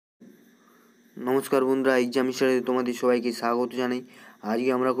নমস্কার বন্ধুরা, এক্সাম স্টাডিতে তোমাদের সবাইকে স্বাগত জানাই। আজকে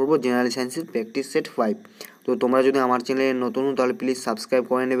আমরা করব জেনারেল সায়েন্সের প্র্যাকটিস সেট 5। তো তোমরা যদি আমার চ্যানেলে নতুন তাহলে প্লিজ সাবস্ক্রাইব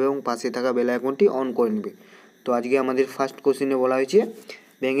করে নেবে এবং পাশে থাকা বেল আইকনটি অন করে নেবে। তো আজকে আমাদের ফার্স্ট কোশ্চেনে বলা হয়েছে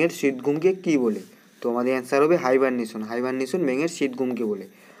ব্যাঙের শীতঘুমকে কী বলে। তো আমাদের অ্যান্সার হবে হাইবারনেশন। হাইবারনেশন ব্যাঙের শীতঘুমকে বলে।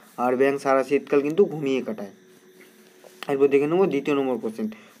 আর ব্যাঙ সারা শীতকাল কিন্তু ঘুমিয়ে কাটায়। এরপর দেখে নেব দ্বিতীয় নম্বর কোশ্চেন।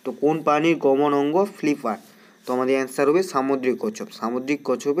 তো কোন প্রাণীর গমন অঙ্গ ফ্লিপার? তো আমাদের অ্যান্সার হবে সামুদ্রিক কচ্ছপ। সামুদ্রিক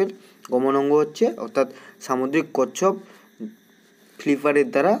কচ্ছপের গমন অঙ্গ হচ্ছে, অর্থাৎ সামুদ্রিক কচ্ছপ ফ্লিপারের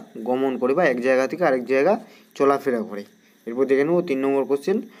দ্বারা গমন করে বা এক জায়গা থেকে আরেক জায়গা চলাফেরা করে। এরপর দেখে নেব 3 নম্বর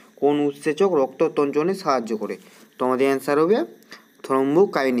কোশ্চেন। কোন উৎসেচক রক্ত তঞ্চনে সাহায্য করে? তো আমাদের অ্যান্সার হবে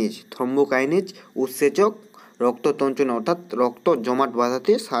থ্রম্বোকাইনেজ। থ্রম্বোকাইনেজ উৎসেচক রক্ত তঞ্চনে অর্থাৎ রক্ত জমাট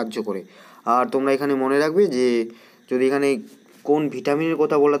বাঁধাতে সাহায্য করে। আর তোমরা এখানে মনে রাখবে যে যদি এখানে কোন ভিটামিনের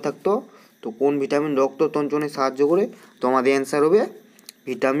কথা বলা থাকতো, তো কোন ভিটামিন রক্ত তঞ্চনে সাহায্য করে, তো আমাদের অ্যান্সার হবে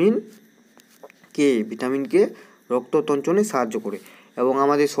ভিটামিন কে। ভিটামিন কে রক্ত তঞ্চনে সাহায্য করে। এবং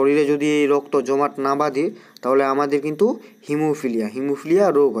আমাদের শরীরে যদি এই রক্ত জমাট না বাঁধে তাহলে আমাদের কিন্তু হিমোফিলিয়া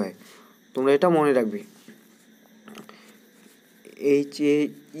রোগ হয়। তোমরা এটা মনে রাখবে,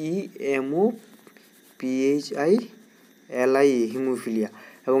 HAEMOPHILIA হিমোফিলিয়া।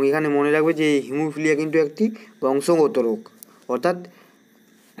 এবং এখানে মনে রাখবে যে হিমোফিলিয়া কিন্তু একটি বংশগত রোগ, অর্থাৎ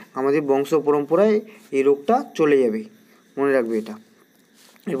আমাদের বংশ পরম্পরায় এই রোগটা চলে যাবে, মনে রাখবে এটা।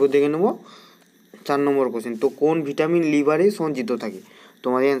 এরপর দেখে নেব 4 নম্বর কোশ্চেন। তো কোন ভিটামিন লিভারে সঞ্চিত থাকে?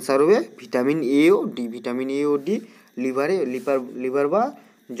 তোমাদের অ্যান্সার হবে vitamin A O D. Vitamin A O D liver বা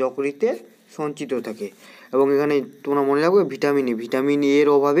যকৃতে সঞ্চিত থাকে। এবং এখানে তোমরা মনে রাখবে ভিটামিন এর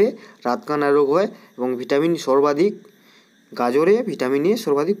অভাবে রাতকানা রোগ হয়। এবং গাজরে ভিটামিন এ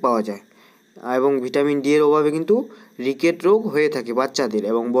সর্বাধিক পাওয়া যায়। এবং ভিটামিন ডি এর অভাবে কিন্তু রিকেট রোগ হয়ে থাকে বাচ্চাদের,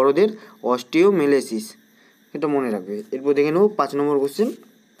 এবং বড়দের অস্টিওমেলাইসিস, এটা মনে রাখবে। এরপর দেখে নেব 5 নম্বর কোশ্চেন।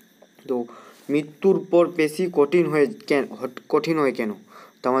 তো মৃত্যুর পর পেশি কঠিন হয় কেন?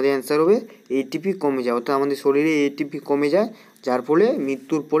 তো আমাদের অ্যান্সার হবে এটিপি কমে যায়, অর্থাৎ আমাদের শরীরে এটিপি কমে যায়, যার ফলে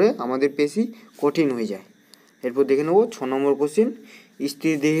মৃত্যুর পরে আমাদের পেশি কঠিন হয়ে যায়। এরপর দেখে নেব 6 নম্বর কোশ্চেন।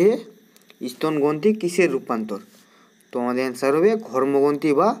 স্ত্রী দেহে স্তনগ্রন্থি কিসের রূপান্তর? তো আমাদের অ্যান্সার হবে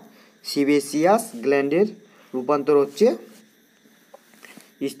ঘর্মগ্রন্থি বা সিবেসিয়াস গ্ল্যান্ডের রূপান্তর হচ্ছে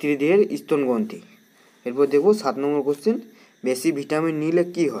স্ত্রী দেহের স্তনগ্রন্থি। এরপর দেখব 7 নম্বর কোশ্চেন। বেশি ভিটামিন নিলে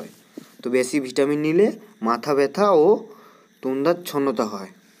কি হয়? তো বেশি ভিটামিন নিলে মাথা ব্যথা ও তন্দ্রাচ্ছন্নতা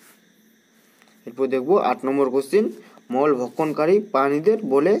হয়। এরপর দেখব 8 নম্বর কোশ্চেন। মল ভক্ষণকারী প্রাণীদের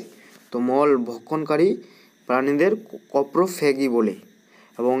বলে? তো মল ভক্ষণকারী প্রাণীদের কপ্রোফ্যাগি বলে।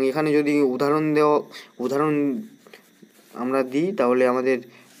 এবং এখানে যদি উদাহরণ আমরা দিই তাহলে আমাদের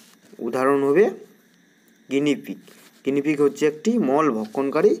উদাহরণ হবে গিনিপিগ। গিনিপিগ হচ্ছে একটি মল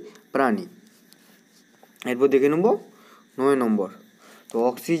ভক্ষণকারী প্রাণী। এরপর দেখে নেব 9 নম্বর। তো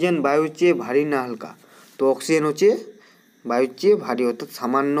অক্সিজেন বায়ুর চেয়ে ভারী না হালকা? তো অক্সিজেন হচ্ছে বায়ুর চেয়ে ভারী, অর্থাৎ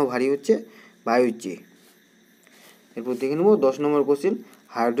সামান্য ভারী হচ্ছে বায়ুর চেয়ে। এরপর দেখে নেব 10 নম্বর কোশ্চেন।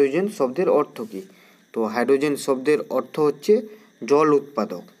 হাইড্রোজেন শব্দের অর্থ কী? তো হাইড্রোজেন শব্দের অর্থ হচ্ছে জল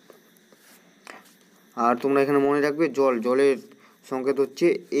উৎপাদক। আর তোমরা এখানে মনে রাখবে জলের সংকেত হচ্ছে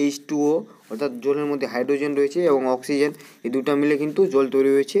H2O, অর্থাৎ জলের মধ্যে হাইড্রোজেন রয়েছে এবং অক্সিজেন, এই দুটো মিলে কিন্তু জল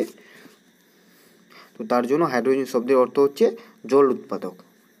তৈরি হয়েছে। তো তার জন্য হাইড্রোজেন শব্দের অর্থ হচ্ছে জল উৎপাদক।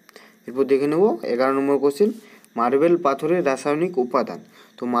 এরপর দেখে নেব 11 নম্বর কোশ্চেন। মার্বেল পাথরের রাসায়নিক উপাদান?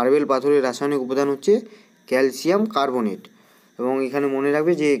 তো মার্বেল পাথরের রাসায়নিক উপাদান হচ্ছে ক্যালসিয়াম কার্বনেট। এবং এখানে মনে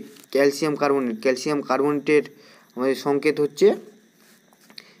রাখবে যে ক্যালসিয়াম কার্বনেটের আমাদের সংকেত হচ্ছে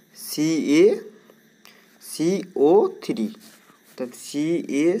CaCO3, অর্থাৎ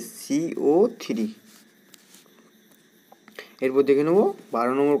CaCO3। এরপর দেখে নেব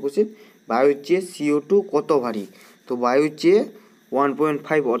 12 নম্বর কোশ্চেন। বায়ুর চেয়ে CO2 কত ভারী? তো বায়ুর চেয়ে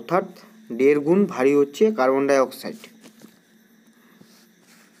 1.5, অর্থাৎ 1.5 গুণ ভারী হচ্ছে কার্বন ডাইঅক্সাইড।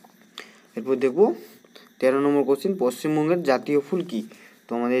 এরপর দেখব 13 নম্বর কোশ্চেন। পশ্চিমবঙ্গের জাতীয় ফুল কি?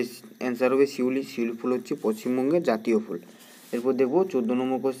 তো আমাদের অ্যান্সার হবে শিউলি। শিউলি ফুল হচ্ছে পশ্চিমবঙ্গের জাতীয় ফুল। এরপর দেখব 14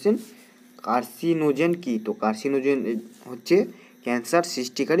 নম্বর কোশ্চেন। কার্সিনোজেন কি? তো কার্সিনোজেন হচ্ছে ক্যান্সার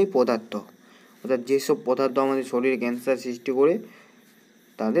সৃষ্টিকারী পদার্থ, অর্থাৎ যেসব পদার্থ আমাদের শরীরে ক্যান্সার সৃষ্টি করে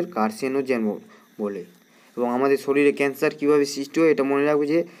তাদের কার্সিনোজেন বলে। এবং আমাদের শরীরে ক্যান্সার কীভাবে সৃষ্টি হয় এটা মনে রাখবে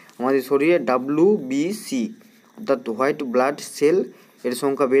যে আমাদের শরীরে WBC, অর্থাৎ হোয়াইট ব্লাড সেল এর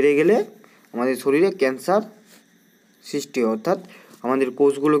সংখ্যা বেড়ে গেলে আমাদের শরীরে ক্যান্সার সৃষ্টি হয়, অর্থাৎ আমাদের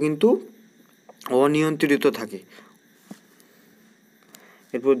কোষগুলো কিন্তু অনিয়ন্ত্রিত থাকে।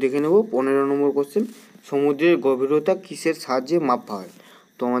 এরপর দেখে নেব 15 নম্বর কোশ্চেন। সমুদ্রের গভীরতা কিসের সাহায্যে মাপা হয়?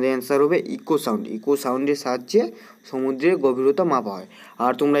 তো আমাদের অ্যান্সার হবে ইকো সাউন্ডের সাহায্যে সমুদ্রের গভীরতা মাপা হয়।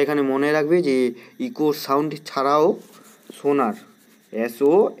 আর তোমরা এখানে মনে রাখবে যে ইকো সাউন্ড ছাড়াও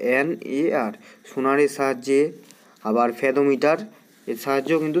SONAR, সোনারের সাহায্যে। আবার ফ্যাথোমিটার এর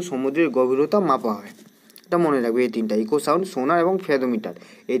সাহায্যেও কিন্তু সমুদ্রের গভীরতা মাপা হয়। এটা মনে রাখবে, এই তিনটা ইকো সাউন্ড, সোনার এবং ফ্যাথোমিটার,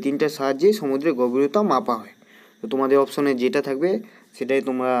 এই তিনটার সাহায্যে সমুদ্রের গভীরতা মাপা হয়। তো তোমাদের অপশনে যেটা থাকবে সেটাই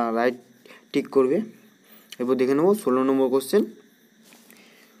তোমরা রাইট টিক করবে। এরপর দেখে নেবো 16 নম্বর কোশ্চেন,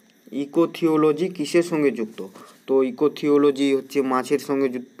 ইকোথিওলজি কিসের সঙ্গে যুক্ত? তো ইকোথিওলজি হচ্ছে মাছের সঙ্গে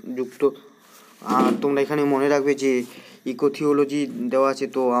যুক্ত। আর তোমরা এখানে মনে রাখবে যে ইকোথিওলজি দেওয়া আছে,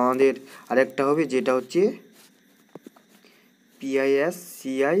 তো আমাদের আরেকটা হবে যেটা হচ্ছে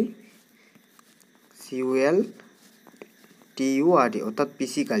PISCICULTURE, অর্থাৎ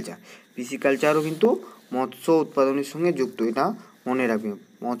পিসিকালচার। পিসিকালচারও কিন্তু মৎস্য উৎপাদনের সঙ্গে যুক্ত, এটা মনে রাখবে,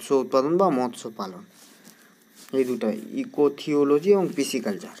 মৎস্য উৎপাদন বা মৎস্য পালন, এই দুটাই ইকোথিওলজি এবং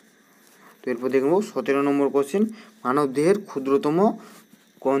পিসিকালচার। তো এরপর দেখব 17 নম্বর কোশ্চেন, মানব দেহের ক্ষুদ্রতম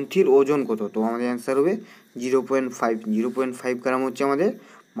গ্রন্থির ওজন কত? তো আমাদের অ্যান্সার হবে 0.5 গ্রাম হচ্ছে আমাদের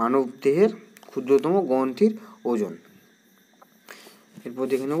মানব দেহের ক্ষুদ্রতম গ্রন্থির ওজন। এরপর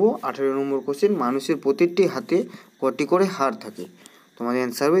দেখে নেব 18 নম্বর কোশ্চেন, মানুষের প্রত্যেকটি হাতে কটি করে হাড় থাকে? তোমাদের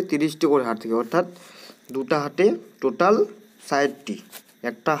অ্যান্সার হবে 30টি করে হাড় থাকে, অর্থাৎ দুটা হাতে টোটাল 60টি,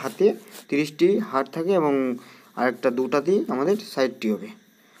 একটা হাতে 30টি হাড় থাকে এবং আরেকটা দুটাতেই আমাদের 60টি হবে।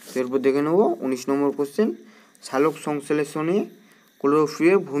 এরপর দেখে নেব 19 নম্বর কোশ্চেন, সালোক সংশ্লেষণে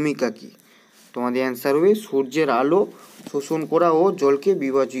ক্লোরোফিলের ভূমিকা কী? তোমাদের অ্যান্সার হবে সূর্যের আলো শোষণ করা ও জলকে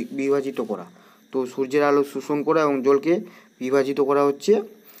বিভাজিত করা। তো সূর্যের আলো শোষণ করা এবং জলকে বিভাজিত করা হচ্ছে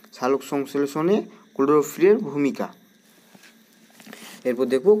সালোক সংশ্লেষণে ক্লোরোফিলের ভূমিকা। এরপর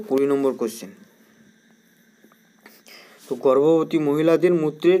দেখো 20 নম্বর কোশ্চেন, তো গর্ভবতী মহিলাদের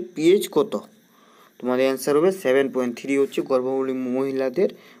মূত্রের পিএইচ কত? তোমাদের অ্যান্সার হবে 7.3 হচ্ছে গর্ভবতী মহিলাদের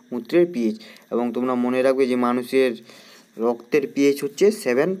মূত্রের পিএইচ। এবং তোমরা মনে রাখবে যে মানুষের রক্তের পিএইচ হচ্ছে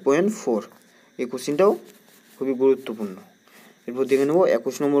 7.4। এই কোশ্চেনটাও খুবই গুরুত্বপূর্ণ। এরপর দেখে নেব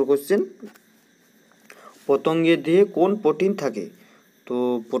 21 নম্বর কোশ্চেন, পতঙ্গের দেহে কোন প্রোটিন থাকে? তো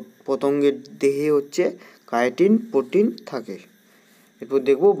পতঙ্গের দেহে হচ্ছে কাইটিন প্রোটিন থাকে। এরপর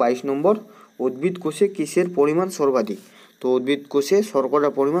দেখব 22 নম্বর, উদ্ভিদ কোষে কিসের পরিমাণ সর্বাধিক? তো উদ্ভিদ কোষে শর্করা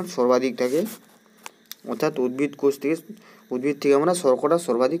পরিমাণ সর্বাধিক থাকে, অর্থাৎ উদ্ভিদ থেকে আমরা শর্করা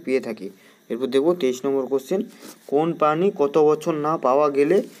সর্বাধিক পেয়ে থাকি। এরপর দেখব 23 নম্বর কোশ্চেন, কোন প্রাণী কত বছর না পাওয়া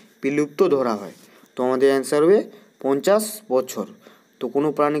গেলে বিলুপ্ত ধরা হয়? তো আমাদের অ্যান্সার হবে 50 বছর। তো কোনো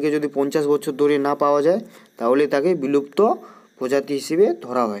প্রাণীকে যদি 50 বছর ধরে না পাওয়া যায় তাহলে তাকে বিলুপ্ত প্রজাতি হিসেবে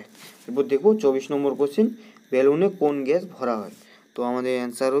ধরা হয়। এরপর দেখব 24 নম্বর কোশ্চেন, বেলুনে কোন গ্যাস ভরা হয়? তো আমাদের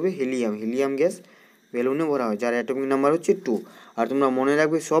অ্যান্সার হবে হিলিয়াম গ্যাস বেলুনে ভরা হয়, যার অ্যাটমিক নাম্বার হচ্ছে 2। আর তোমরা মনে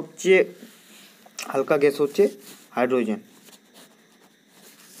রাখবে সবচেয়ে হালকা গ্যাস হচ্ছে হাইড্রোজেন,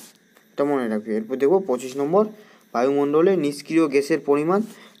 এটা মনে রাখবে। এরপর দেখব 25 নম্বর, বায়ুমণ্ডলে নিষ্ক্রিয় গ্যাসের পরিমাণ।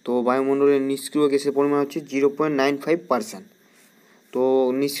 তো বায়ুমণ্ডলের নিষ্ক্রিয় গ্যাসের পরিমাণ হচ্ছে 0.95%। তো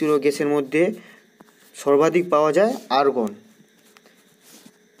নিষ্ক্রিয় গ্যাসের মধ্যে সর্বাধিক পাওয়া যায় আর্গন,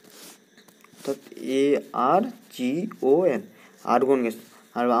 অর্থাৎ ARGON, আর্গন গ্যাস।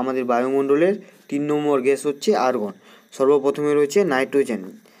 আর আমাদের বায়ুমণ্ডলের 3 নম্বর গ্যাস হচ্ছে আর্গন। সর্বপ্রথমে রয়েছে নাইট্রোজেন,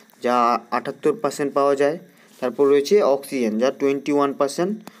 যা 78% পাওয়া যায়। তারপর রয়েছে অক্সিজেন, যা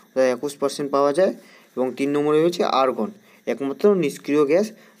 21%, 21% পাওয়া যায়। এবং 3 নম্বরে রয়েছে আর্গন, একমাত্র নিষ্ক্রিয় গ্যাস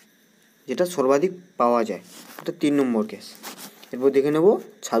যেটা সর্বাধিক পাওয়া যায়, অর্থাৎ 3 নম্বর গ্যাস। এরপর দেখে নেব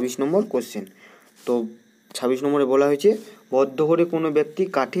 26 নম্বর কোশ্চেন। তো 26 নম্বরে বলা হয়েছে, বদ্ধ ঘরে কোনো ব্যক্তি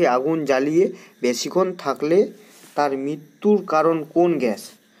কাঠে আগুন জ্বালিয়ে বেশিক্ষণ থাকলে তার মৃত্যুর কারণ কোন গ্যাস?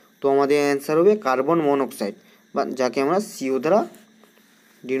 তো আমাদের অ্যান্সার হবে কার্বন মনোক্সাইড, বা যাকে আমরা CO দ্বারা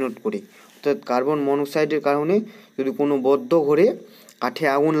ডিনোট করি। অর্থাৎ কার্বন মনোক্সাইডের কারণে যদি কোনো বদ্ধ ঘরে কাঠে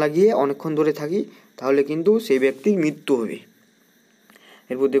আগুন লাগিয়ে অনেকক্ষণ ধরে থাকি তাহলে কিন্তু সেই ব্যক্তির মৃত্যু হবে।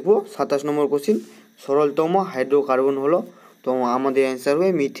 এরপর দেখব 27 নম্বর কোশ্চেন, সরলতম হাইড্রোকার্বন হলো? তো আমাদের অ্যান্সার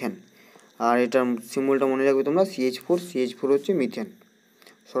হবে মিথেন। আর এটার সিম্বলটা মনে রাখবে তোমরা, CH4 হচ্ছে মিথেন,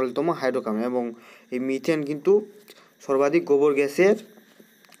 সরলতম হাইড্রোকার্বন। এবং এই মিথেন কিন্তু সর্বাধিক গোবর গ্যাসের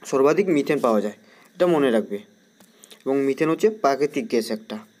সর্বাধিক মিথেন পাওয়া যায়, এটা মনে রাখবে। এবং মিথেন হচ্ছে প্রাকৃতিক গ্যাস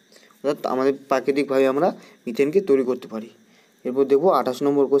একটা, অর্থাৎ আমাদের প্রাকৃতিকভাবে আমরা মিথেনকে তৈরি করতে পারি। এরপর দেখব 28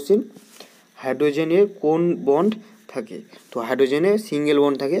 নম্বর কোশ্চেন, হাইড্রোজেনের কোন বন্ড থাকে? তো হাইড্রোজেনে সিঙ্গেল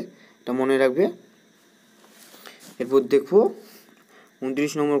বন্ড থাকে, এটা মনে রাখবে। এরপর দেখব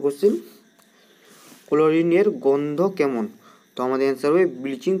 29 নম্বর কোশ্চেন, ক্লোরিনের গন্ধ কেমন? তো আমাদের অ্যান্সার হবে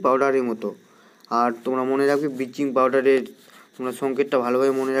ব্লিচিং পাউডারের মতো। আর তোমরা মনে রাখবে ব্লিচিং পাউডারের তোমরা সংকেতটা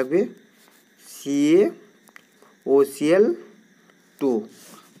ভালোভাবে মনে রাখবে, CaOCl2,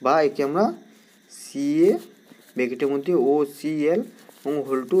 বা একে আমরা CA ব্র্যাকেটের মধ্যে OCl এবং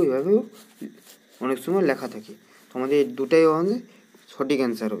হোল2 এভাবেও অনেক সময় লেখা থাকে। তো আমাদের দুটাই আমাদের সঠিক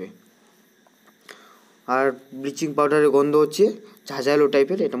অ্যান্সার হবে। আর ব্লিচিং পাউডারের গন্ধ হচ্ছে ঝাঁঝালো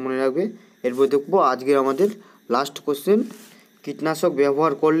টাইপের, এটা মনে রাখবে। এরপর দেখবো আজকের আমাদের লাস্ট কোশ্চেন, কীটনাশক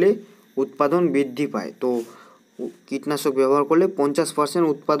ব্যবহার করলে উৎপাদন বৃদ্ধি পায়। তো কীটনাশক ব্যবহার করলে 50%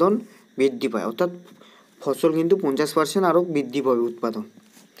 উৎপাদন বৃদ্ধি পায়, অর্থাৎ ফসল কিন্তু 50% আরও বৃদ্ধি পাবে উৎপাদন।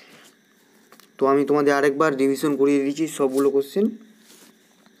 তো আমি তোমাদের আরেকবার রিভিশন করিয়ে দিচ্ছি সবগুলো কোশ্চেন।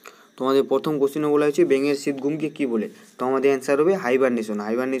 তোমাদের প্রথম কোশ্চেনে বলা হয়েছে ব্যাঙের শীতঘুমকে কী বলে? তো আমাদের অ্যান্সার হবে হাইবারনেশন।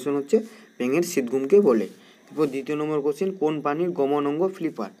 হাইবারনেশন হচ্ছে ব্যাঙের শীতঘুমকে বলে। এরপর দ্বিতীয় নম্বর কোশ্চেন, কোন প্রাণীর গমন অঙ্গ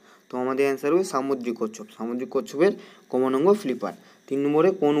ফ্লিপার? তো আমাদের অ্যান্সার হবে সামুদ্রিক কচ্ছপ। সামুদ্রিক কচ্ছপের গমন অঙ্গ ফ্লিপার। 3 নম্বরে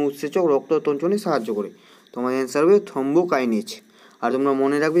কোন উৎসেচক রক্ত তঞ্চনে সাহায্য করে? তো আমাদের অ্যান্সার হবে থ্রম্বোকাইনেজ। আর তোমরা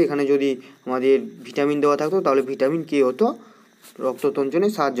মনে রাখবে এখানে যদি আমাদের ভিটামিন দেওয়া থাকতো তাহলে ভিটামিন কে হতো, রক্ত তঞ্চনে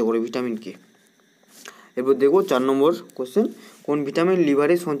সাহায্য করে ভিটামিন কে। এরপর দেখবো 4 নম্বর কোশ্চেন, কোন ভিটামিন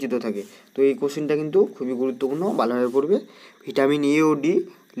লিভারে সঞ্চিত থাকে? তো এই কোশ্চেনটা কিন্তু খুবই গুরুত্বপূর্ণ, ভালোভাবে পড়বে। Vitamin A O D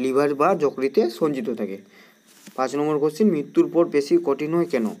liver বা যকৃতে সঞ্চিত থাকে। 5 নম্বর কোশ্চেন, মৃত্যুর পর পেশি কঠিন হয়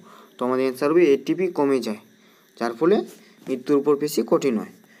কেন? তো আমাদের অ্যান্সার হবে এটিপি কমে যায়, যার ফলে মৃত্যুর পর পেশি কঠিন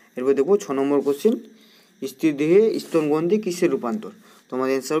হয়। এরপর দেখবো 6 নম্বর কোশ্চেন, স্ত্রীর দেহে স্তনগ্রন্থি কিসের রূপান্তর? তো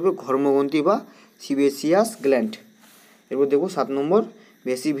আমাদের অ্যান্সার হবে ঘর্মগ্রন্থি বা সিবেসিয়াস গ্ল্যান্ড। এরপর দেখবো 7 নম্বর,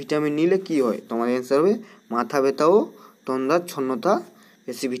 বেশি ভিটামিন নিলে কি হয়? তো আমাদের অ্যান্সার হবে মাথা ব্যথা ও তন্দ্রাচ্ছন্নতা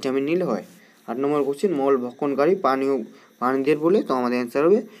বেশি ভিটামিন নিলে হয়। 8 নম্বর কোশ্চেন, মল ভক্ষণকারী প্রাণীদের বলে? তো আমাদের অ্যান্সার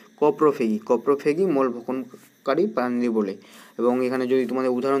হবে কপ্রোফেগি। কপ্রোফেগি মল ভক্ষণকারী প্রাণীদের বলে। এবং এখানে যদি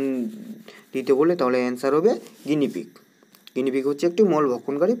তোমাদের উদাহরণ দিতে বলে তাহলে অ্যান্সার হবে গিনিপিগ। গিনিপিগ হচ্ছে একটি মল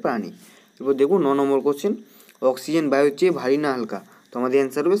ভক্ষণকারী প্রাণী। এরপর দেখবো 9 নম্বর কোশ্চেন, অক্সিজেন বায়ুর চেয়ে ভারী না হালকা? তো আমাদের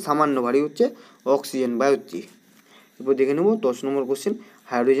অ্যান্সার হবে সামান্য ভারী হচ্ছে অক্সিজেন বায়ুর চেয়ে। এরপর দেখে নেব 10 নম্বর কোশ্চেন,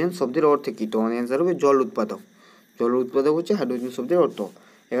 হাইড্রোজেন শব্দের অর্থ কী? তো আমাদের অ্যান্সার হবে জল উৎপাদক। জল উৎপাদক হচ্ছে হাইড্রোজেন শব্দের অর্থ।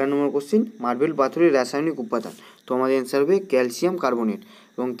 11 নম্বর কোশ্চেন, মার্বেল পাথরের রাসায়নিক উপাদান? তো আমাদের অ্যান্সার হবে ক্যালসিয়াম কার্বনেট।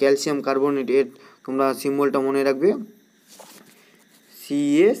 এবং ক্যালসিয়াম কার্বনেট এর তোমরা সিম্বলটা মনে রাখবে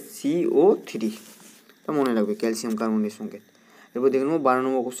CaCO3, মনে রাখবে ক্যালসিয়াম কার্বনেটের সঙ্গে। এরপর দেখে নেব 12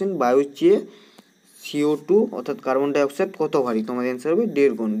 নম্বর কোশ্চেন, বায়ুর চেয়ে CO2 অর্থাৎ কার্বন ডাইঅক্সাইড কত ভারী? তোমাদের অ্যান্সার হবে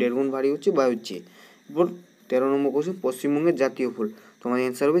 1.5 গুণ। 1.5 গুণ ভারী হচ্ছে বায়ুর চেয়ে। এরপর 13 নম্বর কোশ্চেন, পশ্চিমবঙ্গের জাতীয় ফুল? তোমাদের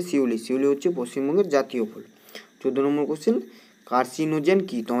অ্যান্সার হবে শিউলি। শিউলি হচ্ছে পশ্চিমবঙ্গের জাতীয় ফুল। 14 নম্বর কোশ্চেন, কার্সিনোজেন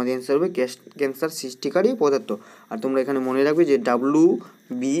কি? তোমাদের অ্যান্সার হবে ক্যান্সার সৃষ্টিকারী পদার্থ। আর তোমরা এখানে মনে রাখবে যে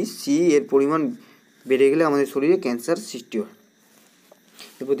WBC এর পরিমাণ বেড়ে গেলে আমাদের শরীরে ক্যান্সার সৃষ্টি হয়।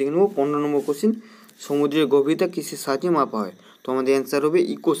 এরপর দেখে নেব 15 নম্বর কোশ্চেন, সমুদ্রের গভীরতা কিসের সাহায্যে মাপা হয়? তো আমাদের অ্যান্সার হবে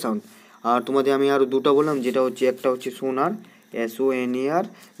ইকো সাউন্ড। আর তোমাদের আমি আরও দুটো বললাম, যেটা হচ্ছে একটা হচ্ছে সোনার SONAR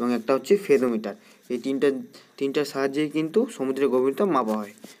এবং একটা হচ্ছে ফেদোমিটার। এই তিনটার সাহায্যেই কিন্তু সমুদ্রের গভীরতা মাপা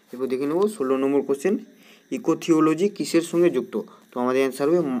হয়। এরপর দেখে নেব 16 নম্বর কোশ্চেন, ইকোথিওলজি কিসের সঙ্গে যুক্ত? তো আমাদের অ্যান্সার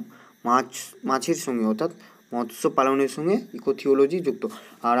হবে মাছের সঙ্গে, অর্থাৎ মৎস্য পালনের সঙ্গে ইকোথিওলজি যুক্ত।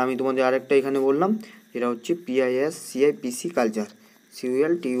 আর আমি তোমাদের আরেকটা এখানে বললাম, যেটা হচ্ছে PISCI কালচার,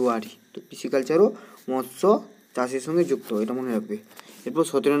 CULTURE। তো পিসিকালচারও মৎস্য চাষের সঙ্গে যুক্ত, এটা মনে রাখবে। এরপর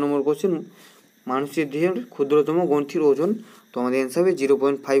 17 নম্বর কোশ্চেন, মানুষের দেহের ক্ষুদ্রতম গ্রন্থির ওজন? তো আমাদের অ্যান্সার হবে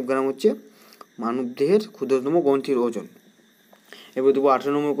 0.5 গ্রাম হচ্ছে মানব দেহের ক্ষুদ্রতম গ্রন্থির ওজন। এবার দেবো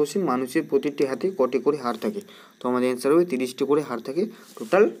 18 নম্বর কোশ্চেন, মানুষের প্রতিটি হাতে কটি করে হাড় থাকে? তো আমাদের অ্যান্সার হবে 30টি করে হাড় থাকে,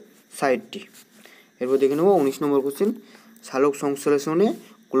 টোটাল 60টি। এরপর দেখে নেবো 19 নম্বর কোশ্চেন, সালোক সংশ্লেষণে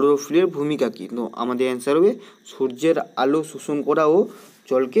ক্লোরোফিলের ভূমিকা কী? তো আমাদের অ্যান্সার হবে সূর্যের আলো শোষণ করা ও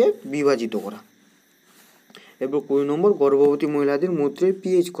জলকে বিভাজিত করা। এরপর 20 নম্বর, গর্ভবতী মহিলাদের মূত্রের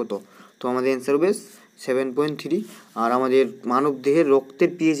pH কত? তো আমাদের অ্যান্সার হবে 7.3। আর আমাদের মানব দেহের রক্তের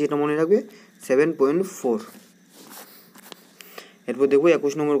pH এটা মনে রাখবে 7.4। এরপর দেখবো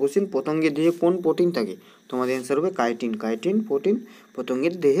 21 নম্বর কোশ্চেন, পতঙ্গের দেহে কোন প্রোটিন থাকে? তো আমাদের অ্যান্সার হবে কাইটিন। কাইটিন প্রোটিন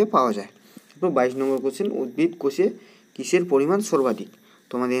পতঙ্গের দেহে পাওয়া যায়। এরপর 22 নম্বর কোশ্চেন, উদ্ভিদ কোষে কিসের পরিমাণ সর্বাধিক?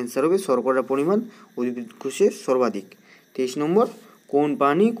 তো আমাদের অ্যান্সার হবে শর্করার পরিমাণ উদ্ভিদ কোষে সর্বাধিক। 23 নম্বর, কোন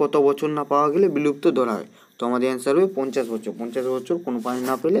প্রাণী কত বছর না পাওয়া গেলে বিলুপ্ত ধরা হয়? তো আমাদের অ্যান্সার হবে 50 বছর। 50 বছর কোনো প্রাণী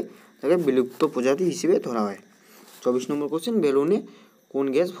না পেলে তাকে বিলুপ্ত প্রজাতি হিসেবে ধরা হয়। 24 নম্বর কোশ্চেন, বেলুনে কোন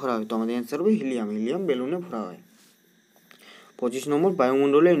গ্যাস ভরা হয়? তো আমাদের অ্যান্সার হবে হিলিয়াম। হিলিয়াম বেলুনে ভরা হয়। 25 নম্বর,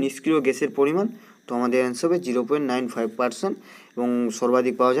 বায়ুমণ্ডলের নিষ্ক্রিয় গ্যাসের পরিমাণ? তো আমাদের অ্যান্সার হবে 0.95%। এবং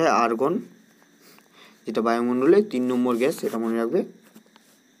সর্বাধিক পাওয়া যায় আর্গন, যেটা বায়ুমণ্ডলে 3 নম্বর গ্যাস, এটা মনে রাখবে।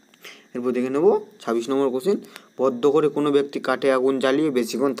 এরপর দেখে নেব 26 নম্বর কোশ্চেন, বদ্ধ করে কোনো ব্যক্তি কাঠে আগুন জ্বালিয়ে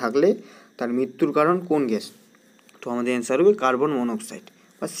বেশিক্ষণ থাকলে তার মৃত্যুর কারণ কোন গ্যাস? তো আমাদের অ্যান্সার হবে কার্বন মনোক্সাইড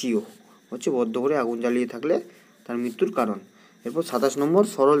বা CO হচ্ছে বদ্ধ করে আগুন জ্বালিয়ে থাকলে তার মৃত্যুর কারণ। এরপর 27 নম্বর,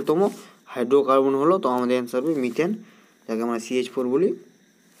 সরলতম হাইড্রোকার্বন হলো? তো আমাদের অ্যান্সার হবে মিথেন, যাকে আমরা CH4 বলি।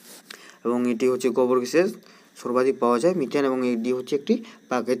 এবং এটি হচ্ছে গোবর গ্যাসের সর্বাধিক পাওয়া যায় মিথেন, এবং এটি হচ্ছে একটি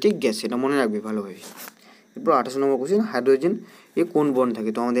প্রাকৃতিক গ্যাস, এটা মনে রাখবে ভালোভাবে। এরপর 28 নম্বর কোশ্চেন, হাইড্রোজেন কোন বন্ড থাকে?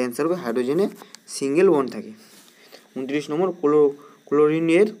 তো আমাদের অ্যান্সার হবে হাইড্রোজেনে সিঙ্গেল বন্ড থাকে। 29 নম্বর,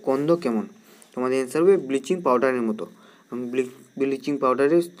 ক্লোরিনের গন্ধ কেমন? তোমাদের অ্যান্সার হবে ব্লিচিং পাউডারের মতো। এবং ব্লিচিং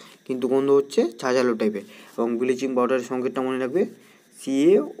পাউডারের কিন্তু গন্ধ হচ্ছে ঝাঁঝালো টাইপের। এবং ব্লিচিং পাউডারের সংকেতটা মনে রাখবে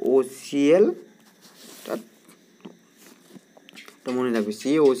CaOCl, মনে রাখবে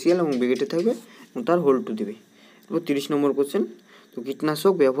CaOCl এবং ব্রেকেটে থাকবে এবং তার হোল টু দেবে। এরপর 30 নম্বর কোশ্চেন, তো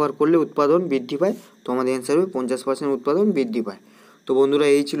কীটনাশক ব্যবহার করলে উৎপাদন বৃদ্ধি পায়? তো আমাদের অ্যান্সার হবে 50% উৎপাদন বৃদ্ধি পায়। তো বন্ধুরা,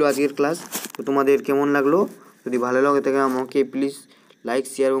 এই ছিল আজকের ক্লাস। তো তোমাদের কেমন লাগলো? যদি ভালো লাগে থাকে আমাকে প্লিজ লাইক,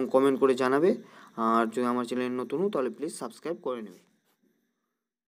 শেয়ার এবং কমেন্ট করে জানাবে। আর যদি আমার চ্যানেল নতুন তাহলে প্লিজ সাবস্ক্রাইব করে নেবে।